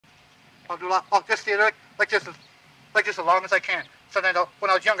I'll do I'll just stay like this as long as I can. So then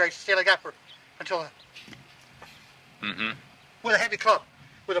when I was younger, I used to stay like that until with a heavy club,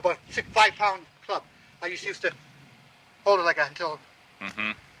 with about 5 pound club. I used to hold it like that until.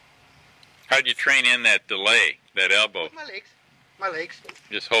 How'd you train in that delay, that elbow? With my legs.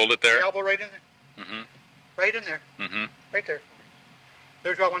 Just hold it there. The elbow right in there. Right in there. Right there.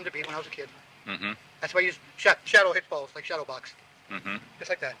 There's where I wanted to be when I was a kid. That's why I use shadow hit balls, like shadow box. Just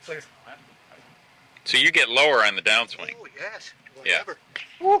like that. So you get lower on the downswing. Oh yes. Whatever.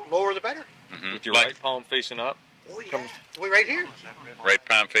 Ooh, lower the better. With your right palm facing up. Oh yeah. Right here. Right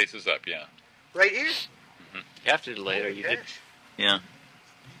palm faces up. Yeah. Right here. You have to delay it, or you Yes. Yeah.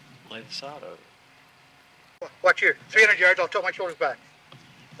 Lay the side over. Watch here. 300 yards. I'll tilt my shoulders back.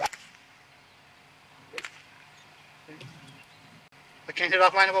 I can't hit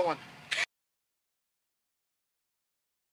off line number 1.